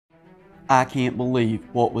I can't believe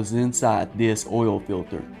what was inside this oil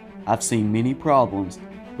filter. I've seen many problems,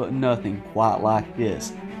 but nothing quite like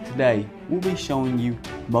this. Today, we'll be showing you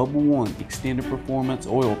Mobil 1 Extended Performance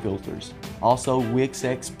oil filters, also Wix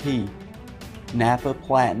XP, Napa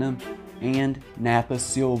Platinum, and Napa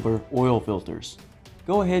Silver oil filters.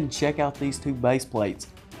 Go ahead and check out these two base plates.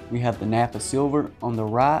 We have the Napa Silver on the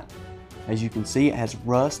right. As you can see, it has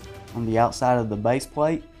rust on the outside of the base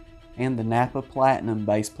plate, and the Napa Platinum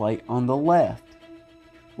base plate on the left.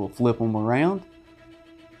 We'll flip them around.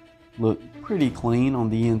 Look pretty clean on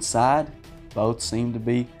the inside. Both seem to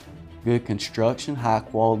be good construction, high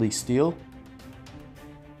quality steel.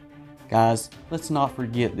 Guys, let's not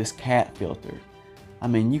forget this cat filter. I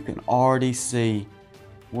mean, you can already see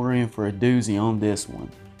we're in for a doozy on this one.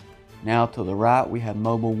 Now to the right we have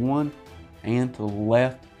Mobil 1, and to the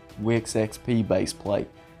left Wix XP base plate.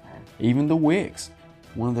 Even the Wix,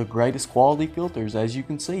 one of the greatest quality filters, as you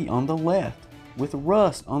can see on the left, with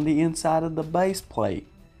rust on the inside of the base plate.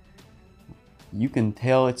 You can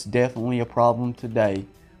tell it's definitely a problem today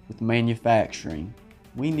with manufacturing.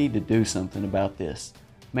 We need to do something about this.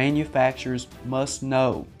 Manufacturers must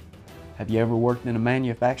know. Have you ever worked in a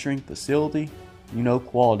manufacturing facility? You know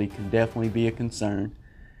quality can definitely be a concern.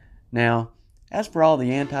 Now, as for all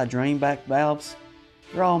the anti-drain back valves,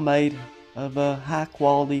 they're all made of a high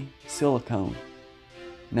quality silicone.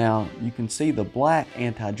 Now, you can see the black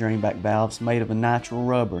anti-drain back valves made of a natural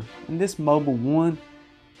rubber. And this Mobil 1,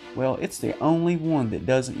 well, it's the only one that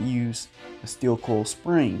doesn't use a steel coil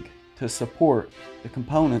spring to support the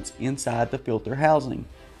components inside the filter housing.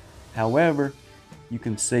 However, you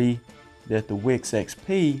can see that the Wix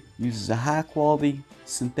XP uses a high quality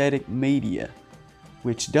synthetic media,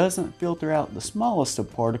 which doesn't filter out the smallest of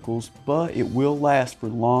particles, but it will last for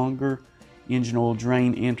longer engine oil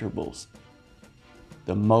drain intervals.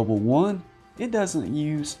 The Mobil 1, it doesn't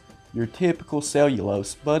use your typical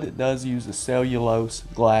cellulose, but it does use a cellulose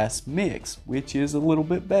glass mix, which is a little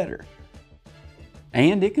bit better.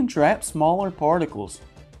 And it can trap smaller particles.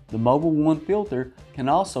 The Mobil 1 filter can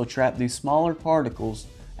also trap these smaller particles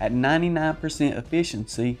at 99%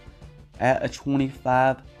 efficiency at a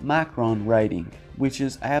 25 micron rating, which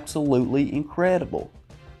is absolutely incredible.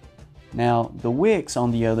 Now, the Wix,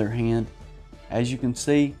 on the other hand, as you can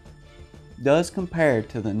see, does compare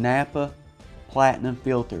to the Napa Platinum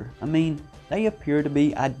filter. I mean, they appear to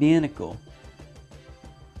be identical.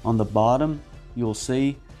 On the bottom, you'll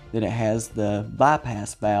see that it has the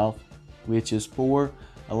bypass valve, which is for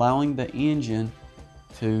allowing the engine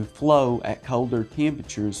to flow at colder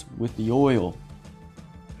temperatures with the oil.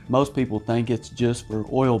 Most people think it's just for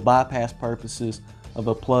oil bypass purposes of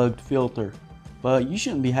a plugged filter, but you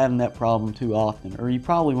shouldn't be having that problem too often, or you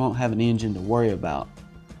probably won't have an engine to worry about.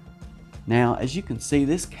 Now, as you can see,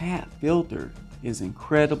 this cat filter is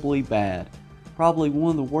incredibly bad. Probably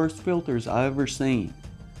one of the worst filters I've ever seen.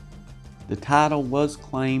 The title was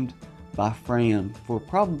claimed by Fram for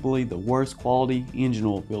probably the worst quality engine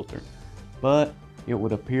oil filter, but it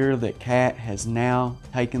would appear that cat has now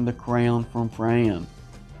taken the crown from Fram.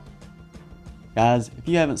 Guys, if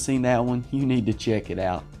you haven't seen that one, you need to check it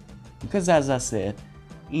out. Because as I said,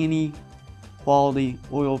 any quality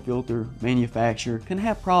oil filter manufacturer can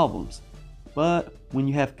have problems. But when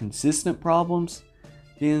you have consistent problems,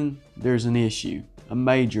 then there's an issue, a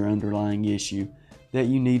major underlying issue that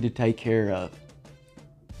you need to take care of.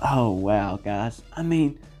 Oh wow, guys, I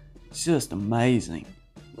mean, it's just amazing.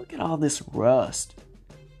 Look at all this rust.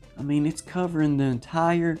 I mean, it's covering the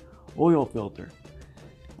entire oil filter.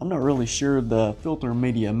 I'm not really sure the filter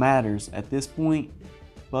media matters at this point,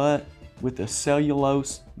 but with the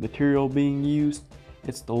cellulose material being used,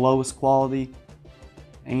 it's the lowest quality,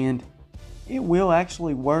 and it will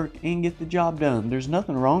actually work and get the job done. There's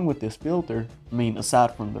nothing wrong with this filter. I mean,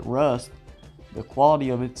 aside from the rust, the quality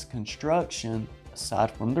of its construction,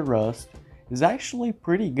 aside from the rust, is actually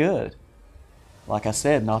pretty good. Like I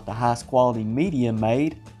said, not the highest quality media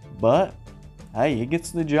made, but hey, it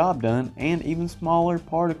gets the job done, and even smaller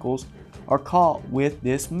particles are caught with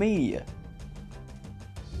this media.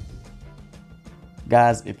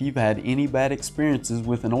 Guys, if you've had any bad experiences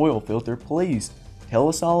with an oil filter, please tell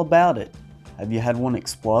us all about it. Have you had one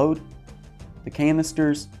explode? The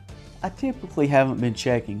canisters, I typically haven't been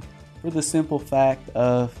checking for the simple fact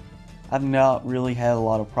of I've not really had a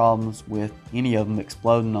lot of problems with any of them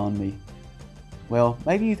exploding on me. Well,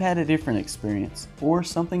 maybe you've had a different experience or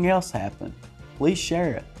something else happened. Please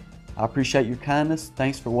share it. I appreciate your kindness.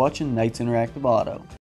 Thanks for watching Nate's Interactive Auto.